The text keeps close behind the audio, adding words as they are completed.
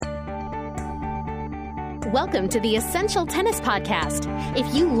Welcome to the Essential Tennis Podcast.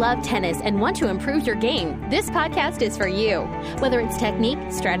 If you love tennis and want to improve your game, this podcast is for you. Whether it's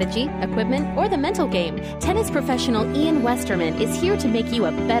technique, strategy, equipment, or the mental game, tennis professional Ian Westerman is here to make you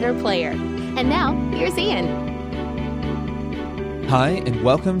a better player. And now, here's Ian. Hi, and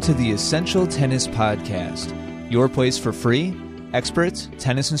welcome to the Essential Tennis Podcast, your place for free, expert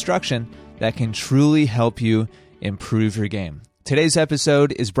tennis instruction that can truly help you improve your game. Today's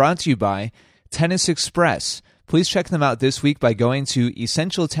episode is brought to you by Tennis Express. Please check them out this week by going to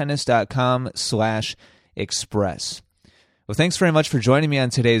essentialtennis.com/express. Well, thanks very much for joining me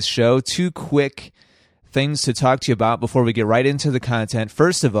on today's show. Two quick things to talk to you about before we get right into the content.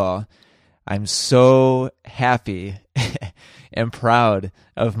 First of all, I'm so happy and proud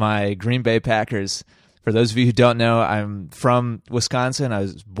of my Green Bay Packers. For those of you who don't know, I'm from Wisconsin. I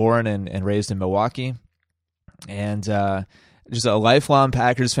was born and raised in Milwaukee. And just a lifelong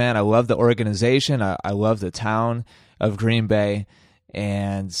Packers fan. I love the organization. I love the town of Green Bay.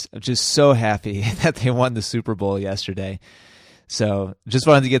 And I'm just so happy that they won the Super Bowl yesterday. So just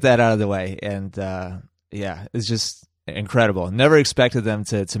wanted to get that out of the way. And yeah, it's just incredible. Never expected them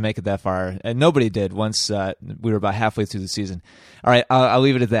to make it that far. And nobody did once we were about halfway through the season. All right, I'll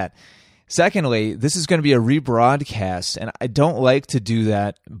leave it at that. Secondly, this is going to be a rebroadcast. And I don't like to do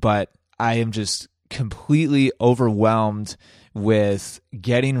that, but I am just completely overwhelmed with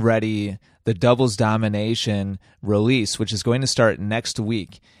getting ready the doubles domination release, which is going to start next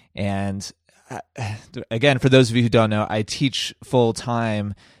week. And again, for those of you who don't know, I teach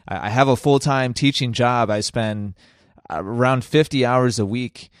full-time. I have a full-time teaching job. I spend around 50 hours a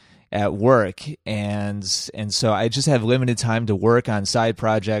week at work, and so I just have limited time to work on side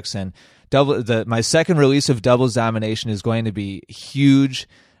projects. And my second release of doubles domination is going to be huge.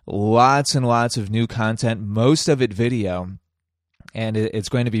 Lots and lots of new content, most of it video, and it's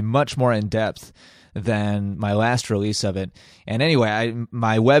going to be much more in-depth than my last release of it. And anyway,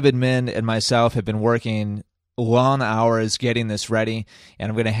 my web admin and myself have been working long hours getting this ready, and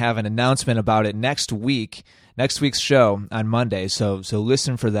I'm going to have an announcement about it next week's show on Monday, so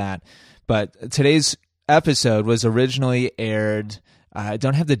listen for that. But today's episode was originally aired, I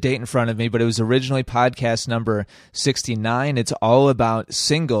don't have the date in front of me, but it was originally podcast number 69. It's all about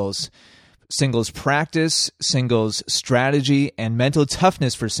singles practice, singles strategy, and mental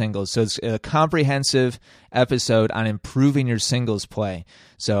toughness for singles. So it's a comprehensive episode on improving your singles play.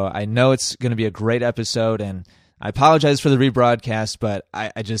 So I know it's going to be a great episode, and I apologize for the rebroadcast, but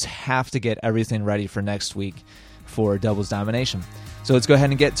I just have to get everything ready for next week for doubles domination. So let's go ahead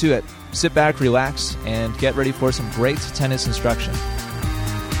and get to it. Sit back, relax, and get ready for some great tennis instruction.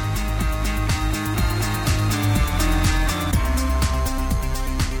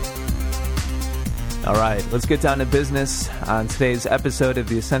 All right, let's get down to business on today's episode of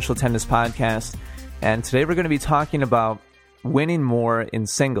the Essential Tennis Podcast. And today we're going to be talking about winning more in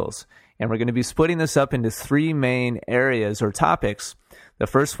singles. And we're going to be splitting this up into three main areas or topics. The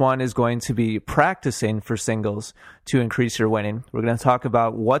first one is going to be practicing for singles to increase your winning. We're going to talk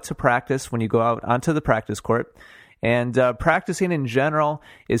about what to practice when you go out onto the practice court. And practicing in general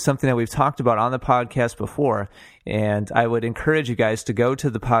is something that we've talked about on the podcast before. And I would encourage you guys to go to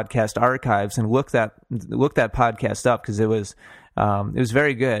the podcast archives and look that podcast up, because it was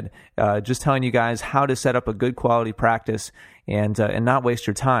very good. Just telling you guys how to set up a good quality practice and not waste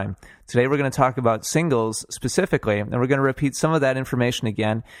your time. Today we're going to talk about singles specifically, and we're going to repeat some of that information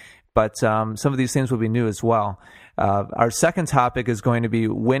again, but some of these things will be new as well. Our second topic is going to be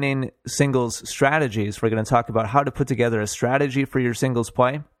winning singles strategies. We're going to talk about how to put together a strategy for your singles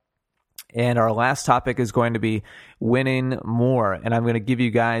play. And our last topic is going to be winning more. And I'm going to give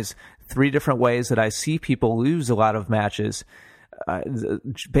you guys three different ways that I see people lose a lot of matches,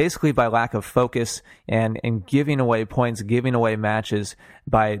 basically by lack of focus and giving away points, giving away matches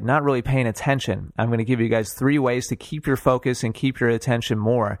by not really paying attention. I'm going to give you guys three ways to keep your focus and keep your attention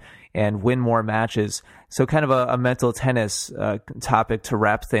more and win more matches. So kind of a mental tennis topic to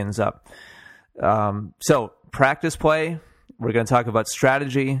wrap things up. So practice play, we're going to talk about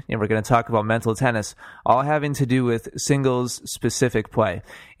strategy, and we're going to talk about mental tennis, all having to do with singles-specific play.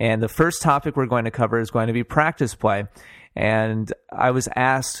 And the first topic we're going to cover is going to be practice play. And I was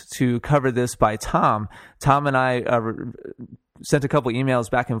asked to cover this by Tom. Tom and I sent a couple emails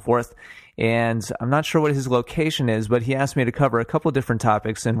back and forth, and I'm not sure what his location is, but he asked me to cover a couple different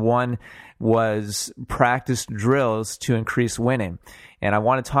topics, and one was practice drills to increase winning. And I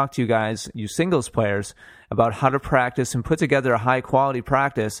want to talk to you guys, you singles players, about how to practice and put together a high-quality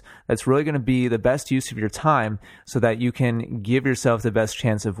practice that's really going to be the best use of your time so that you can give yourself the best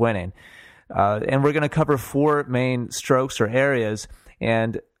chance of winning. And we're going to cover four main strokes or areas,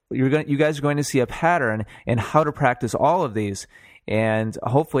 and you guys are going to see a pattern in how to practice all of these. And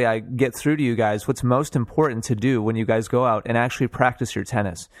hopefully I get through to you guys what's most important to do when you guys go out and actually practice your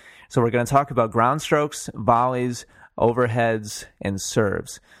tennis. So we're going to talk about ground strokes, volleys, overheads, and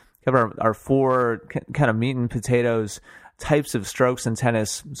serves. We have our four kind of meat and potatoes types of strokes in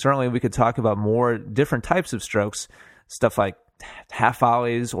tennis. Certainly we could talk about more different types of strokes, stuff like half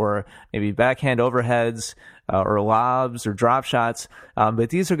volleys or maybe backhand overheads or lobs or drop shots. But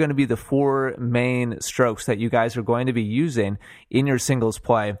these are going to be the four main strokes that you guys are going to be using in your singles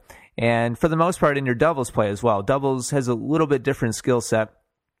play. And for the most part in your doubles play as well. Doubles has a little bit different skill set.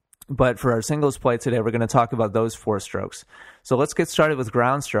 But for our singles play today, we're going to talk about those four strokes. So let's get started with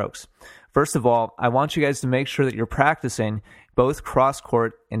ground strokes. First of all, I want you guys to make sure that you're practicing both cross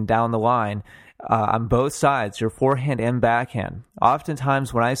court and down the line on both sides, your forehand and backhand.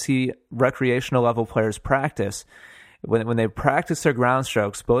 Oftentimes when I see recreational level players practice, when they practice their ground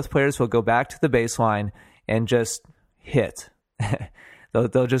strokes, both players will go back to the baseline and just hit.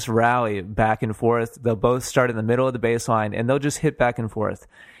 They'll just rally back and forth. They'll both start in the middle of the baseline and they'll just hit back and forth.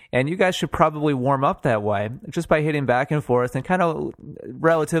 And you guys should probably warm up that way just by hitting back and forth and kind of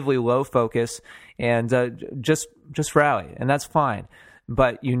relatively low focus and just rally. And that's fine.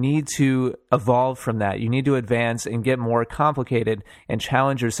 But you need to evolve from that. You need to advance and get more complicated and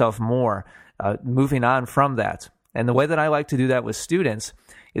challenge yourself more, moving on from that. And the way that I like to do that with students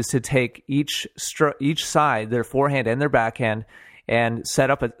is to take each side, their forehand and their backhand, and set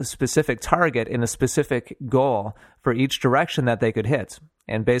up a specific target and a specific goal for each direction that they could hit.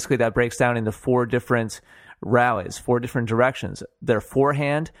 And basically that breaks down into four different rallies, four different directions. Their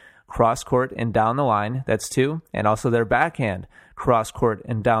forehand, cross court, and down the line, that's two, and also their backhand, cross court,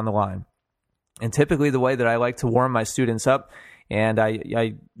 and down the line. And typically the way that I like to warm my students up, and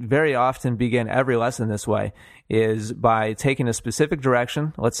I very often begin every lesson this way, is by taking a specific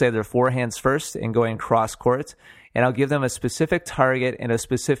direction, let's say their forehands first, and going cross court, and I'll give them a specific target and a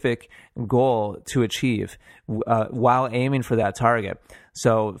specific goal to achieve while aiming for that target.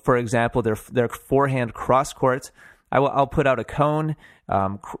 So, for example, their forehand cross court, I'll put out a cone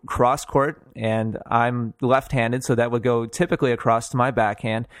cross court, and I'm left-handed, so that would go typically across to my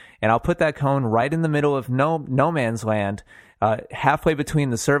backhand, and I'll put that cone right in the middle of no man's land, halfway between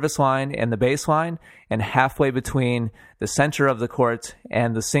the service line and the baseline, and halfway between the center of the court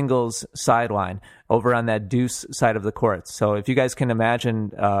and the singles sideline over on that deuce side of the court. So if you guys can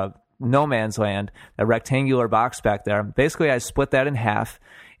imagine no man's land, a rectangular box back there, basically I split that in half,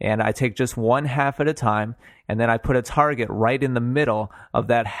 and I take just one half at a time, and then I put a target right in the middle of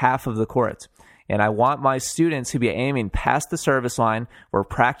that half of the court. And I want my students to be aiming past the service line. We're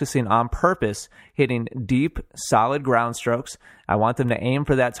practicing on purpose, hitting deep, solid ground strokes. I want them to aim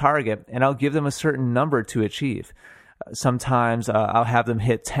for that target, and I'll give them a certain number to achieve. Sometimes I'll have them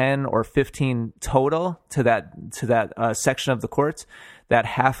hit 10 or 15 total to that section of the court, that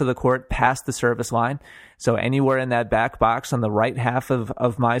half of the court past the service line. So anywhere in that back box on the right half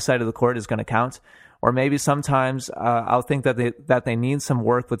of my side of the court is going to count. Or maybe sometimes I'll think that they need some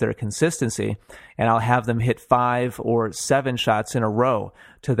work with their consistency, and I'll have them hit 5 or 7 shots in a row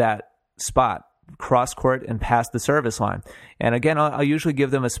to that spot, cross court and past the service line. And again, I'll usually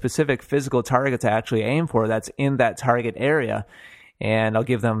give them a specific physical target to actually aim for that's in that target area, and I'll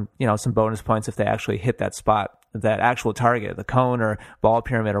give them some bonus points if they actually hit that spot, that actual target, the cone or ball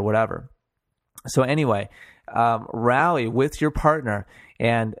pyramid or whatever. So anyway, rally with your partner,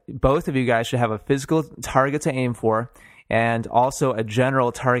 and both of you guys should have a physical target to aim for and also a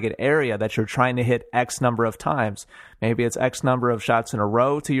general target area that you're trying to hit X number of times. Maybe it's X number of shots in a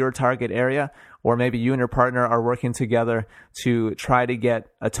row to your target area, or maybe you and your partner are working together to try to get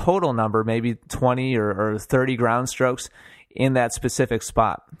a total number, maybe 20 or 30 ground strokes in that specific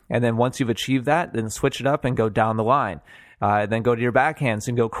spot. And then once you've achieved that, then switch it up and go down the line. Then go to your backhands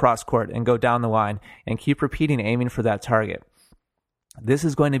and go cross court and go down the line and keep repeating, aiming for that target. This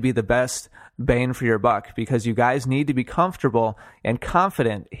is going to be the best bang for your buck because you guys need to be comfortable and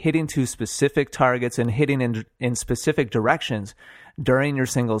confident hitting to specific targets and hitting in specific directions during your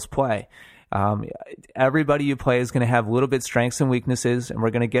singles play. Everybody you play is going to have a little bit strengths and weaknesses, and we're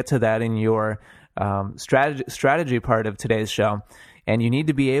going to get to that in your strategy part of today's show. And you need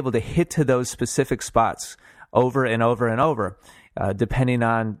to be able to hit to those specific spots over and over and over, depending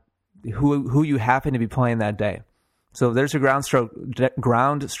on who you happen to be playing that day. So there's your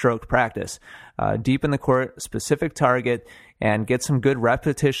ground stroke practice. Deep in the court, specific target, and get some good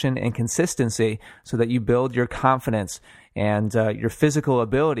repetition and consistency so that you build your confidence and your physical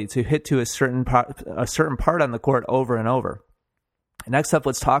ability to hit to a certain part on the court over and over. Next up,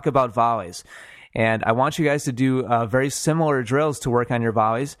 let's talk about volleys. And I want you guys to do very similar drills to work on your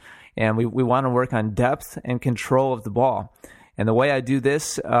volleys. And we want to work on depth and control of the ball. And the way I do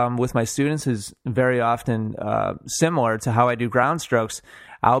this with my students is very often similar to how I do ground strokes.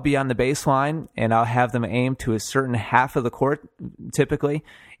 I'll be on the baseline, and I'll have them aim to a certain half of the court, typically,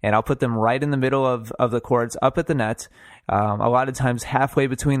 and I'll put them right in the middle of the courts, up at the net, a lot of times halfway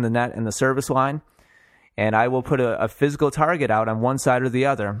between the net and the service line. And I will put a physical target out on one side or the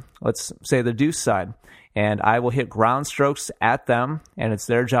other, let's say the deuce side, and I will hit ground strokes at them, and it's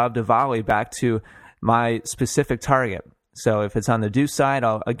their job to volley back to my specific target. So if it's on the deuce side,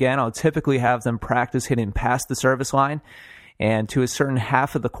 I'll typically have them practice hitting past the service line and to a certain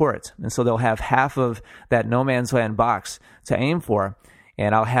half of the court. And so they'll have half of that no man's land box to aim for.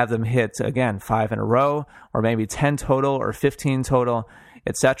 And I'll have them hit, again, 5 in a row, or maybe 10 total, or 15 total,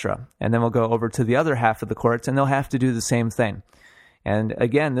 etc. And then we'll go over to the other half of the court, and they'll have to do the same thing. And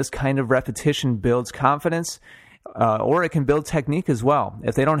again, this kind of repetition builds confidence, or it can build technique as well.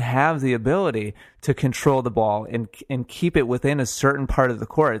 If they don't have the ability to control the ball and keep it within a certain part of the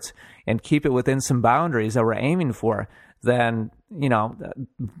court and keep it within some boundaries that we're aiming for, then,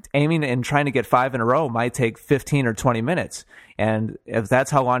 aiming and trying to get 5 in a row might take 15 or 20 minutes. And if that's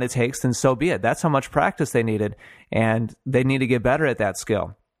how long it takes, then so be it. That's how much practice they needed, and they need to get better at that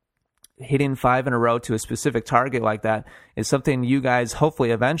skill. Hitting 5 in a row to a specific target like that is something you guys hopefully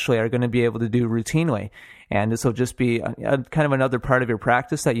eventually are going to be able to do routinely. And this will just be a kind of another part of your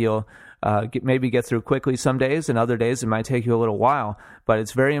practice that you'll maybe get through quickly some days, and other days it might take you a little while. But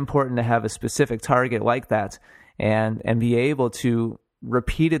it's very important to have a specific target like that and be able to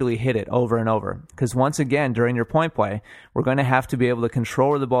repeatedly hit it over and over. Because once again, during your point play, we're going to have to be able to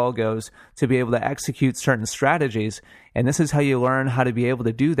control where the ball goes to be able to execute certain strategies. And this is how you learn how to be able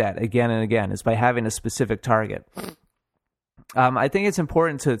to do that again and again, is by having a specific target. I think it's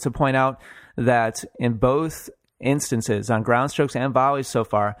important to point out that in both instances, on ground strokes and volleys so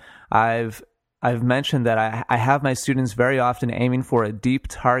far, I've mentioned that I have my students very often aiming for a deep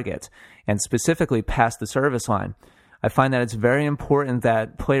target, and specifically past the service line. I find that it's very important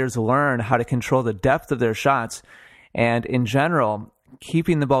that players learn how to control the depth of their shots, and in general,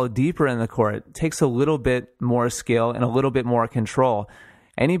 keeping the ball deeper in the court takes a little bit more skill and a little bit more control.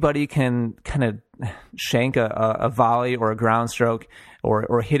 Anybody can kind of shank a volley or a ground stroke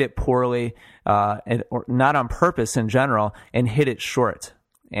or hit it poorly, or not on purpose in general, and hit it short.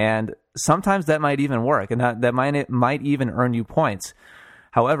 And sometimes that might even work, and that might even earn you points.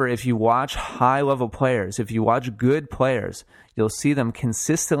 However, if you watch high-level players, if you watch good players, you'll see them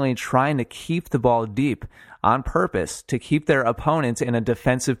consistently trying to keep the ball deep on purpose, to keep their opponent in a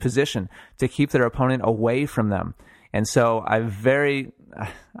defensive position, to keep their opponent away from them. And so I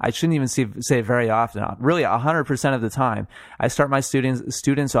shouldn't even say very often, really 100% of the time, I start my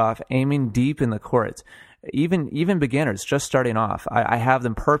students off aiming deep in the court. Even beginners just starting off, I have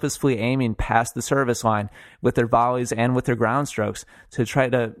them purposefully aiming past the service line with their volleys and with their ground strokes to try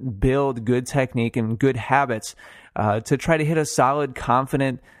to build good technique and good habits, to try to hit a solid,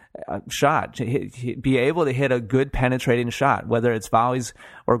 confident shot, to be able to hit a good penetrating shot, whether it's volleys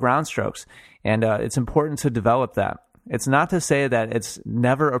or ground strokes. And it's important to develop that. It's not to say that it's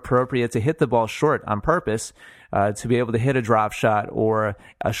never appropriate to hit the ball short on purpose, to be able to hit a drop shot or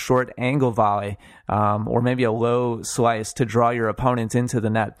a short angle volley, or maybe a low slice to draw your opponent into the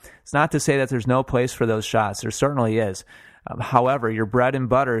net. It's not to say that there's no place for those shots. There certainly is. However, your bread and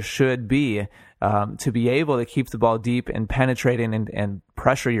butter should be to be able to keep the ball deep and penetrating and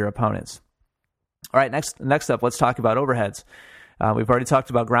pressure your opponents. All right, next up, let's talk about overheads. We've already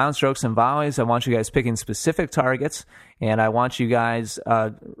talked about ground strokes and volleys. I want you guys picking specific targets, and I want you guys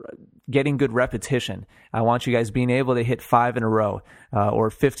getting good repetition. I want you guys being able to hit 5 in a row,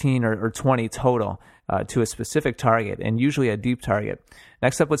 or 15 or 20 total to a specific target, and usually a deep target.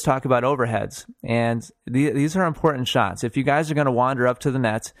 Next up, let's talk about overheads. And these are important shots. If you guys are going to wander up to the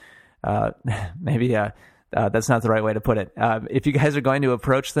net, maybe that's not the right way to put it. If you guys are going to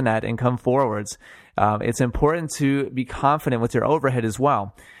approach the net and come forwards, it's important to be confident with your overhead as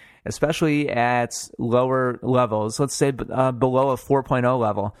well, especially at lower levels. Let's say below a 4.0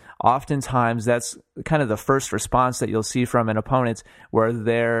 level. Oftentimes, that's kind of the first response that you'll see from an opponent, where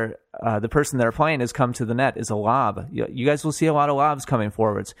the person they're playing has come to the net is a lob. You guys will see a lot of lobs coming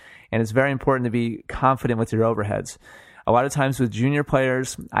forwards, and it's very important to be confident with your overheads. A lot of times with junior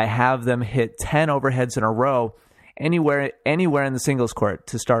players, I have them hit 10 overheads in a row anywhere in the singles court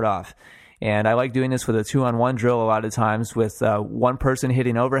to start off. And I like doing this with a 2-on-1 drill a lot of times with one person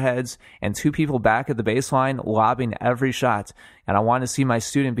hitting overheads and two people back at the baseline lobbing every shot. And I want to see my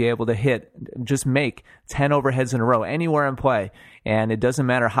student be able to just make 10 overheads in a row anywhere in play. And it doesn't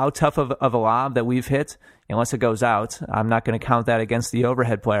matter how tough of a lob that we've hit, unless it goes out. I'm not going to count that against the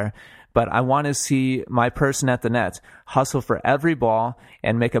overhead player. But I want to see my person at the net hustle for every ball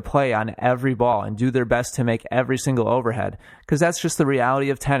and make a play on every ball and do their best to make every single overhead. Because that's just the reality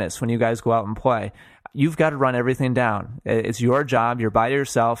of tennis when you guys go out and play. You've got to run everything down. It's your job. You're by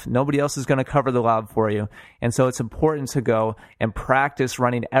yourself. Nobody else is going to cover the lob for you. And so it's important to go and practice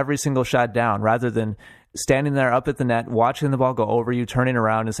running every single shot down rather than standing there up at the net, watching the ball go over you, turning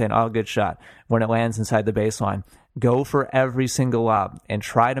around and saying, oh, good shot, when it lands inside the baseline. Go for every single lob and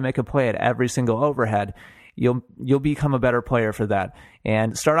try to make a play at every single overhead. You'll become a better player for that.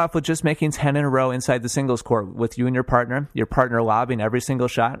 And start off with just making 10 in a row inside the singles court with you and your partner lobbing every single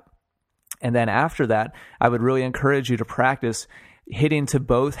shot. And then after that, I would really encourage you to practice hitting to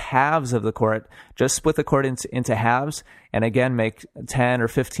both halves of the court. Just split the court into halves, and again, make 10 or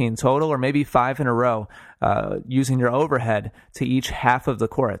 15 total, or maybe 5 in a row, using your overhead to each half of the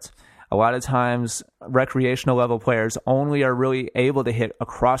court. A lot of times, recreational level players only are really able to hit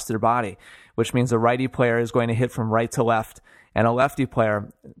across their body, which means a righty player is going to hit from right to left, and a lefty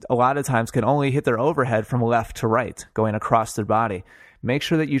player a lot of times can only hit their overhead from left to right, going across their body. Make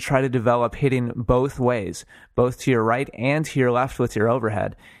sure that you try to develop hitting both ways, both to your right and to your left with your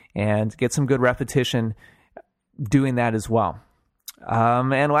overhead, and get some good repetition doing that as well.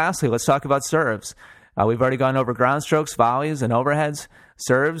 And lastly, let's talk about serves. We've already gone over ground strokes, volleys, and overheads.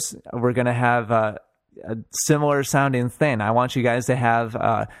 Serves, we're going to have a similar sounding thing. I want you guys to have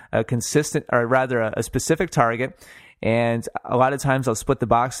a consistent, or rather a specific target. And a lot of times I'll split the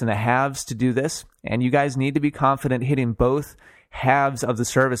box into halves to do this. And you guys need to be confident hitting both halves of the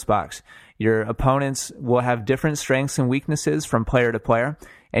service box. Your opponents will have different strengths and weaknesses from player to player,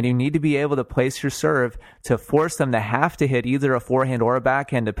 and you need to be able to place your serve to force them to have to hit either a forehand or a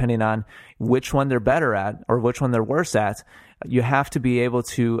backhand, depending on which one they're better at or which one they're worse at. You have to be able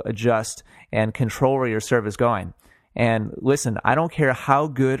to adjust and control where your serve is going. And listen, I don't care how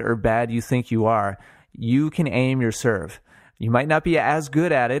good or bad you think you are, you can aim your serve. You might not be as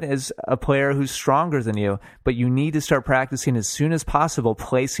good at it as a player who's stronger than you, but you need to start practicing as soon as possible,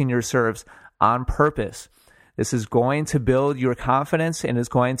 placing your serves on purpose. This is going to build your confidence and is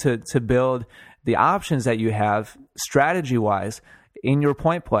going to build the options that you have strategy-wise in your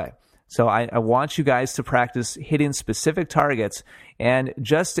point play. So I want you guys to practice hitting specific targets, and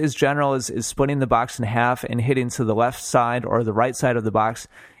just as general as splitting the box in half and hitting to the left side or the right side of the box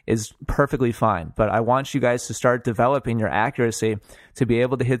is perfectly fine. But I want you guys to start developing your accuracy to be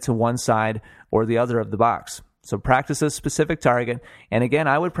able to hit to one side or the other of the box. So practice a specific target. And again,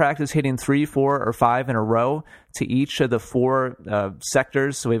 I would practice hitting 3, 4, or 5 in a row to each of the 4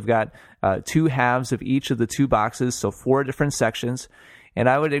 sectors. So we've got 2 halves of each of the 2 boxes, so 4 different sections. And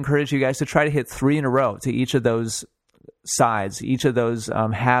I would encourage you guys to try to hit 3 in a row to each of those sides, each of those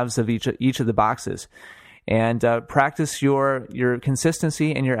halves of each of the boxes. And practice your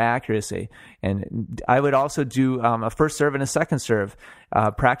consistency and your accuracy. And I would also do a first serve and a second serve.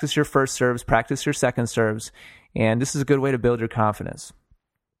 Practice your first serves, practice your second serves, and this is a good way to build your confidence.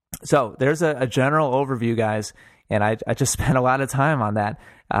 So there's a general overview, guys, and I just spent a lot of time on that.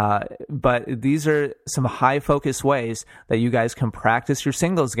 But these are some high-focus ways that you guys can practice your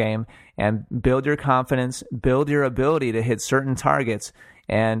singles game and build your confidence, build your ability to hit certain targets.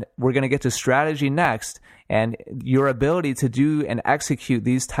 And we're going to get to strategy next, and your ability to do and execute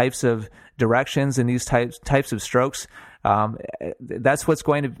these types of directions and these types of strokes. That's what's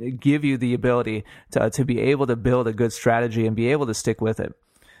going to give you the ability to be able to build a good strategy and be able to stick with it.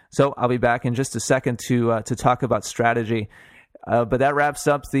 So I'll be back in just a second to talk about strategy. But that wraps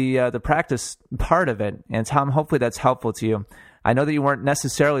up the practice part of it. And Tom, hopefully that's helpful to you. I know that you weren't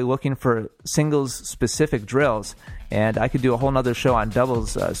necessarily looking for singles-specific drills, and I could do a whole nother show on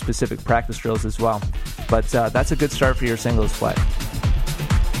doubles-specific practice drills as well. But that's a good start for your singles play.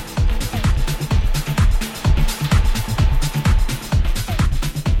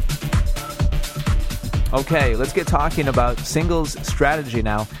 Okay, let's get talking about singles strategy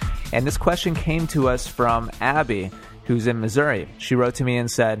now. And this question came to us from Abby, who's in Missouri. She wrote to me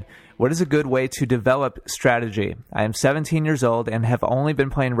and said, "What is a good way to develop strategy? I am 17 years old and have only been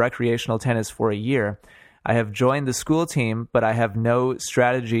playing recreational tennis for a year. I have joined the school team, but I have no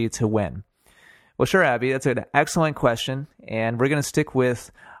strategy to win." Well, sure, Abby, that's an excellent question, and we're going to stick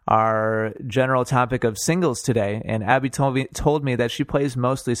with our general topic of singles today. And Abby told me that she plays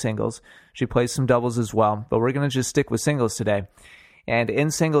mostly singles. She plays some doubles as well, but we're going to just stick with singles today. And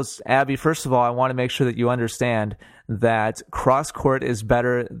in singles, Abby, first of all, I want to make sure that you understand that cross court is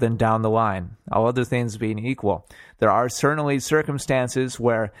better than down the line, all other things being equal. There are certainly circumstances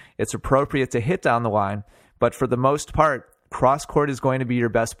where it's appropriate to hit down the line, but for the most part, cross court is going to be your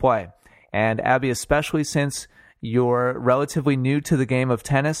best play. And Abby, especially since you're relatively new to the game of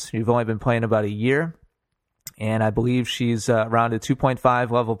tennis, you've only been playing about a year, and I believe she's around a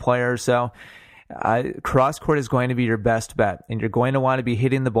 2.5 level player or so. Cross court is going to be your best bet, and you're going to want to be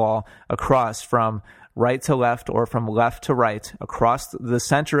hitting the ball across from right to left or from left to right, across the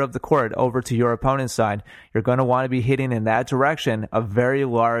center of the court over to your opponent's side. You're going to want to be hitting in that direction a very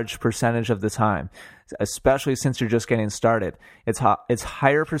large percentage of the time, especially since you're just getting started. It's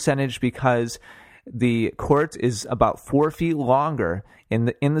higher percentage because the court is about 4 feet longer in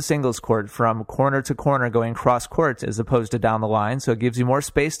the singles court from corner to corner going cross court as opposed to down the line, so it gives you more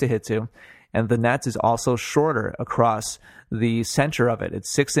space to hit to. And the net is also shorter across the center of it. It's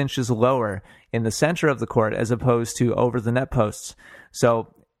 6 inches lower in the center of the court as opposed to over the net posts.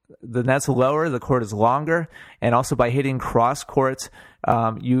 So the net's lower, the court is longer, and also by hitting cross court,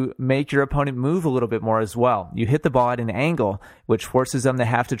 you make your opponent move a little bit more as well. You hit the ball at an angle, which forces them to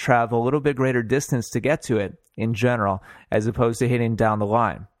have to travel a little bit greater distance to get to it in general, as opposed to hitting down the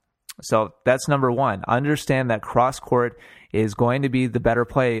line. So that's number one. Understand that cross court is going to be the better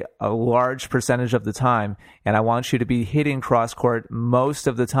play a large percentage of the time, and I want you to be hitting cross court most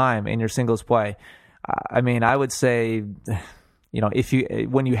of the time in your singles play. I would say,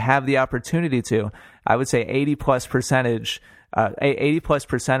 when you have the opportunity to, I would say 80+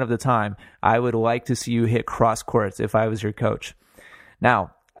 percent of the time, I would like to see you hit cross courts if I was your coach.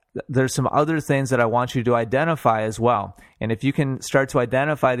 Now, there's some other things that I want you to identify as well. And if you can start to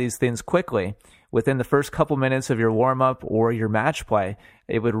identify these things quickly within the first couple minutes of your warm-up or your match play,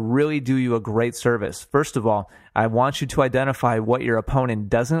 it would really do you a great service. First of all, I want you to identify what your opponent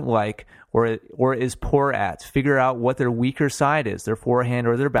doesn't like or is poor at. Figure out what their weaker side is, their forehand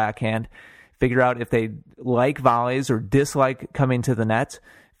or their backhand. Figure out if they like volleys or dislike coming to the net.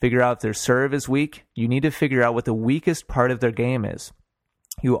 Figure out if their serve is weak. You need to figure out what the weakest part of their game is.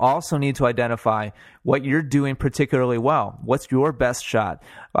 You also need to identify what you're doing particularly well. What's your best shot?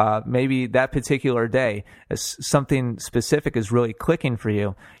 Maybe that particular day, something specific is really clicking for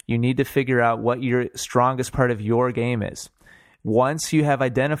you. You need to figure out what your strongest part of your game is. Once you have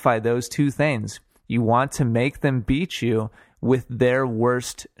identified those two things, you want to make them beat you with their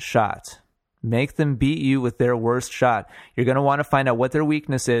worst shot. Make them beat you with their worst shot. You're going to want to find out what their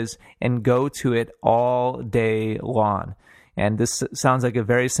weakness is and go to it all day long. And this sounds like a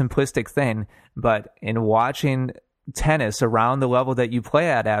very simplistic thing, but in watching tennis around the level that you play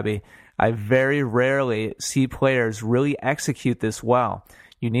at, Abby, I very rarely see players really execute this well.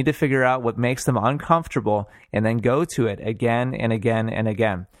 You need to figure out what makes them uncomfortable and then go to it again and again and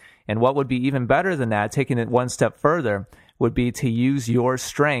again. And what would be even better than that, taking it one step further, would be to use your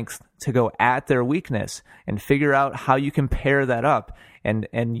strength to go at their weakness and figure out how you can pair that up and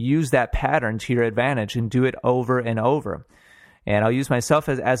use that pattern to your advantage and do it over and over. And I'll use myself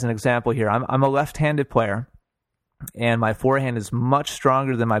as an example here. I'm a left-handed player, and my forehand is much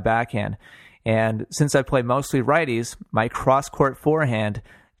stronger than my backhand. And since I play mostly righties, my cross-court forehand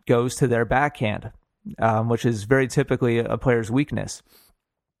goes to their backhand, which is very typically a player's weakness.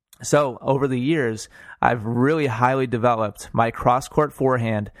 So over the years, I've really highly developed my cross-court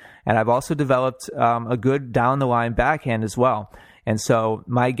forehand, and I've also developed a good down-the-line backhand as well. And so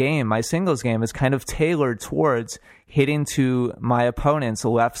my singles game is kind of tailored towards hitting to my opponent's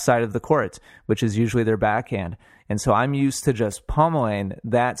left side of the court, which is usually their backhand. And so I'm used to just pummeling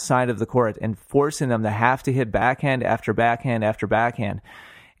that side of the court and forcing them to have to hit backhand after backhand after backhand.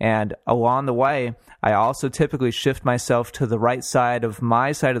 And along the way, I also typically shift myself to the right side of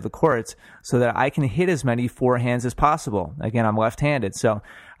my side of the court so that I can hit as many forehands as possible. Again, I'm left-handed, so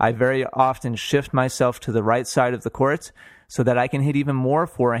I very often shift myself to the right side of the court so that I can hit even more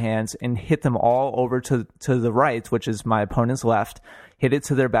forehands and hit them all over to the right, which is my opponent's left, hit it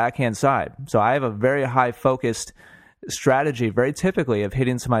to their backhand side. So I have a very high-focused strategy, very typically, of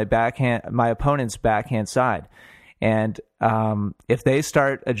hitting to my opponent's backhand side. And if they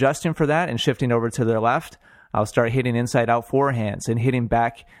start adjusting for that and shifting over to their left, I'll start hitting inside-out forehands and hitting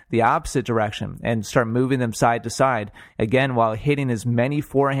back the opposite direction and start moving them side to side, again, while hitting as many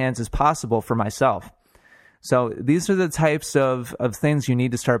forehands as possible for myself. So these are the types of things you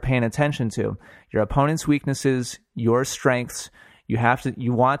need to start paying attention to. Your opponent's weaknesses, your strengths.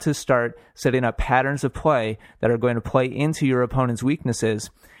 You want to start setting up patterns of play that are going to play into your opponent's weaknesses.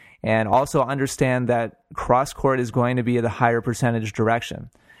 And also understand that cross-court is going to be the higher percentage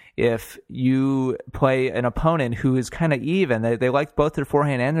direction. if you play an opponent who is kind of even. They like both their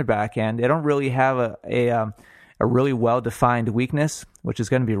forehand and their backhand. They don't really have a really well-defined weakness, which is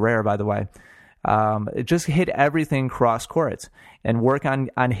going to be rare, by the way. Just hit everything cross court and work on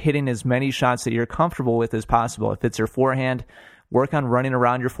hitting as many shots that you're comfortable with as possible. If it's your forehand, work on running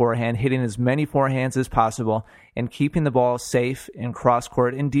around your forehand, hitting as many forehands as possible, and keeping the ball safe in cross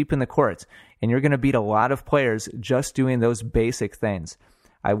court and deep in the court. And you're going to beat a lot of players just doing those basic things.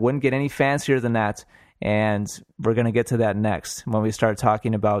 I wouldn't get any fancier than that, and we're going to get to that next when we start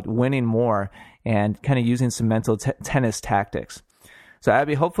talking about winning more and kind of using some mental tennis tactics. So,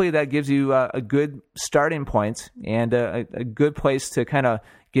 Abby, hopefully that gives you a good starting point and a good place to kind of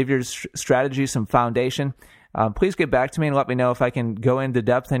give your strategy some foundation. Please get back to me and let me know if I can go into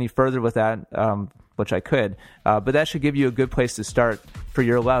depth any further with that, which I could. But that should give you a good place to start for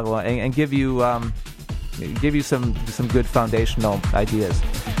your level and give you some good foundational ideas.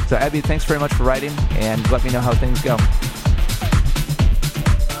 So, Abby, thanks very much for writing, and let me know how things go.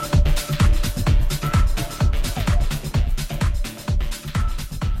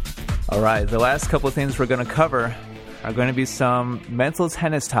 All right, the last couple of things we're going to cover are going to be some mental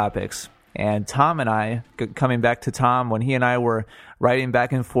tennis topics. And Tom and I, coming back to Tom, when he and I were writing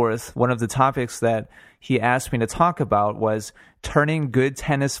back and forth, one of the topics that he asked me to talk about was turning good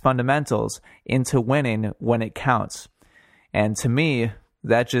tennis fundamentals into winning when it counts. And to me,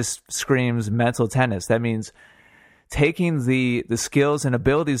 that just screams mental tennis. That means taking the skills and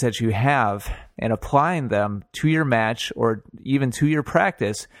abilities that you have and applying them to your match or even to your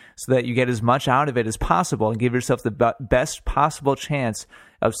practice so that you get as much out of it as possible and give yourself the best possible chance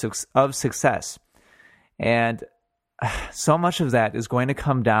of success. And so much of that is going to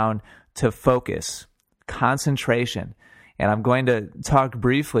come down to focus, concentration. And I'm going to talk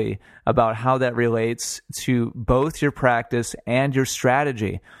briefly about how that relates to both your practice and your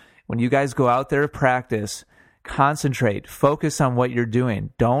strategy. When you guys go out there to practice, concentrate, focus on what you're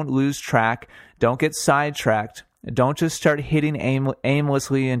doing. Don't lose track. Don't get sidetracked. Don't just start hitting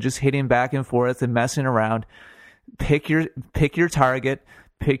aimlessly and just hitting back and forth and messing around. Pick your target,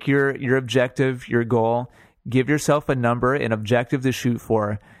 pick your objective, your goal. Give yourself a number, an objective to shoot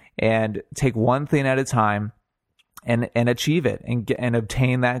for, and take one thing at a time and achieve it and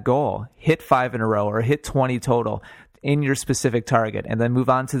obtain that goal. Hit 5 in a row or hit 20 total in your specific target, and then move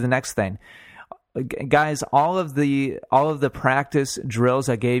on to the next thing. Guys, all of the practice drills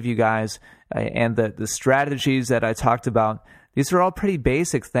I gave you guys and the strategies that I talked about, these are all pretty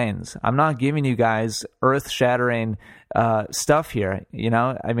basic things. I'm not giving you guys earth-shattering stuff here.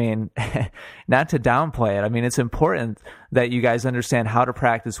 I mean, not to downplay it. I mean, it's important that you guys understand how to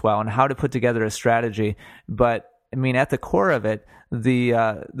practice well and how to put together a strategy. But I mean, at the core of it,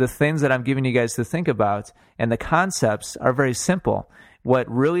 the things that I'm giving you guys to think about and the concepts are very simple. What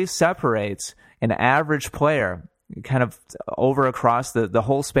really separates an average player kind of over across the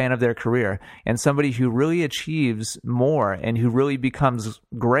whole span of their career and somebody who really achieves more and who really becomes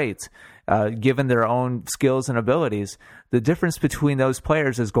great given their own skills and abilities, the difference between those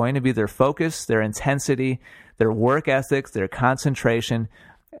players is going to be their focus, their intensity, their work ethic, their concentration.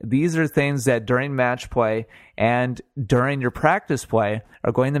 These are things that during match play and during your practice play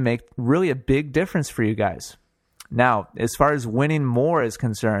are going to make really a big difference for you guys. Now, as far as winning more is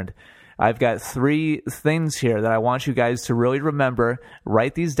concerned, I've got 3 things here that I want you guys to really remember.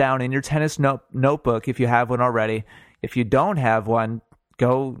 Write these down in your tennis notebook if you have one already. If you don't have one,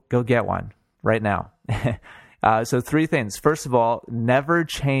 go get one right now. So 3 things. First of all, never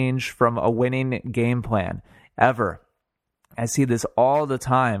change from a winning game plan, ever. I see this all the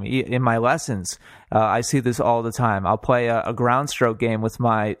time. In my lessons, I see this all the time. I'll play a ground stroke game with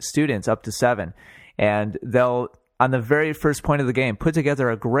my students up to 7, and they'll, on the very first point of the game, put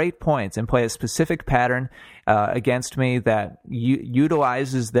together a great point and play a specific pattern against me that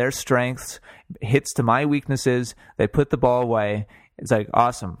utilizes their strengths, hits to my weaknesses. They put the ball away. It's like,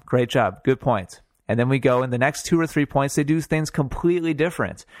 awesome, great job, good point. And then we go in the next 2 or 3 points, they do things completely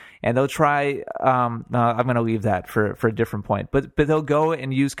different. And they'll try, I'm going to leave that for a different point. But they'll go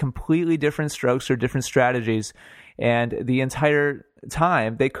and use completely different strokes or different strategies. And the entire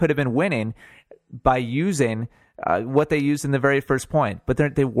time, they could have been winning by using what they used in the very first point,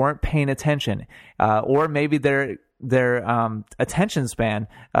 but they weren't paying attention, or maybe their attention span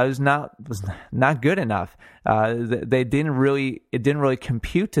was not good enough. It didn't really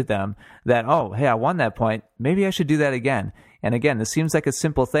compute to them that, oh, hey, I won that point. Maybe I should do that again. And again, this seems like a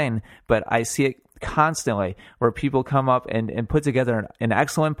simple thing, but I see it constantly where people come up and put together an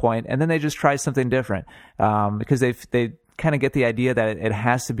excellent point, and then they just try something different because they kind of get the idea that it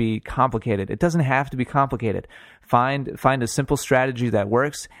has to be complicated. It doesn't have to be complicated. Find a simple strategy that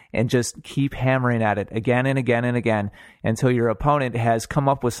works and just keep hammering at it again and again and again until your opponent has come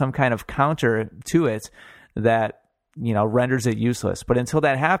up with some kind of counter to it that, renders it useless. But until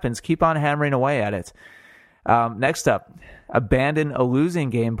that happens, keep on hammering away at it. Next up, abandon a losing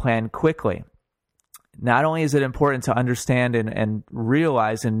game plan quickly. Not only is it important to understand and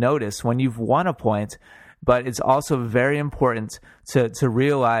realize and notice when you've won a point, but it's also very important to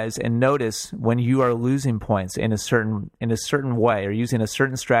realize and notice when you are losing points in a certain way or using a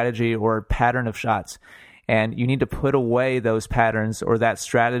certain strategy or pattern of shots. And you need to put away those patterns or that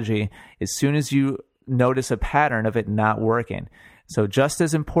strategy as soon as you notice a pattern of it not working. So just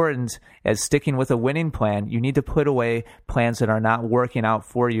as important as sticking with a winning plan, you need to put away plans that are not working out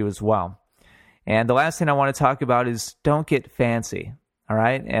for you as well. And the last thing I want to talk about is don't get fancy. All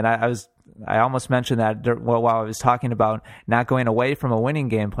right. And I almost mentioned that while I was talking about not going away from a winning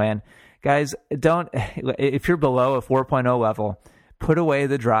game plan. Guys, if you're below a 4.0 level, put away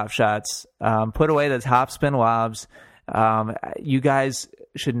the drop shots, put away the top spin lobs. You guys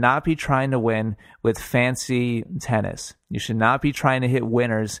should not be trying to win with fancy tennis. You should not be trying to hit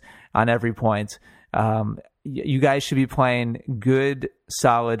winners on every point. You guys should be playing good,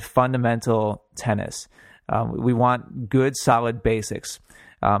 solid, fundamental tennis. We want good, solid basics.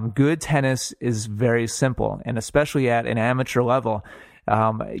 Good tennis is very simple, and especially at an amateur level,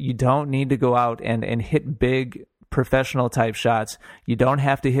 you don't need to go out and hit big professional type shots. You don't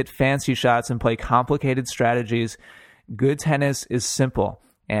have to hit fancy shots and play complicated strategies. Good tennis is simple,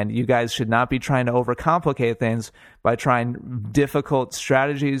 and you guys should not be trying to overcomplicate things by trying difficult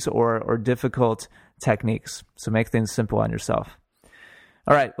strategies or difficult techniques. So make things simple on yourself.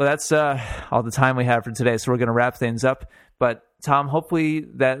 All right, well, that's all the time we have for today, so we're going to wrap things up. But Tom, hopefully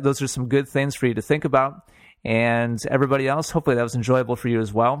those are some good things for you to think about. And everybody else, hopefully that was enjoyable for you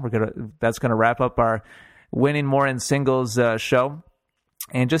as well. That's going to wrap up our Winning More in Singles show.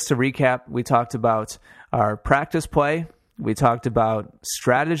 And just to recap, we talked about our practice play. We talked about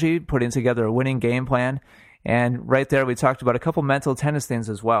strategy, putting together a winning game plan. And right there, we talked about a couple mental tennis things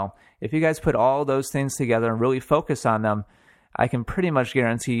as well. If you guys put all those things together and really focus on them, I can pretty much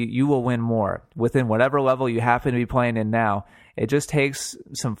guarantee you will win more within whatever level you happen to be playing in now. It just takes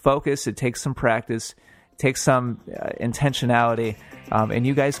some focus. It takes some practice. It takes some intentionality. And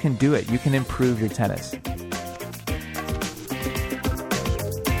you guys can do it. You can improve your tennis.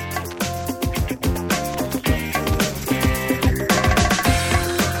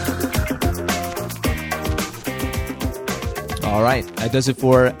 All right, that does it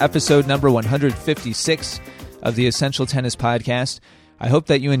for episode number 156 of the Essential Tennis Podcast. I hope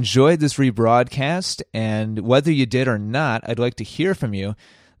that you enjoyed this rebroadcast, and whether you did or not, I'd like to hear from you.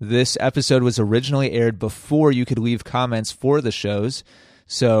 This episode was originally aired before you could leave comments for the shows,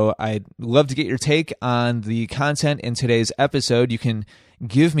 so I'd love to get your take on the content in today's episode. You can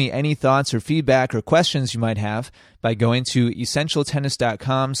give me any thoughts or feedback or questions you might have by going to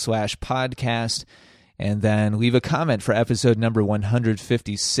essentialtennis.com/podcast and then leave a comment for episode number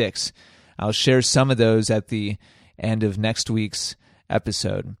 156. I'll share some of those at the end of next week's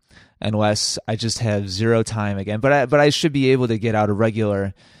episode, unless I just have zero time again. But I should be able to get out a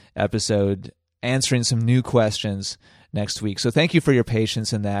regular episode answering some new questions next week. So thank you for your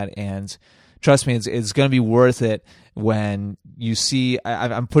patience in that, and trust me, it's going to be worth it when you see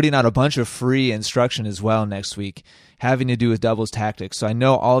I'm putting out a bunch of free instruction as well next week having to do with doubles tactics. So I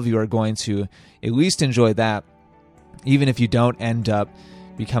know all of you are going to at least enjoy that, even if you don't end up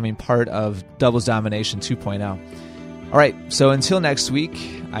becoming part of Doubles Domination 2.0. All right, so until next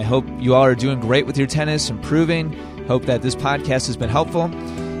week, I hope you all are doing great with your tennis, improving. Hope that this podcast has been helpful,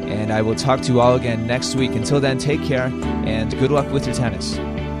 and I will talk to you all again next week. Until then, take care, and good luck with your tennis.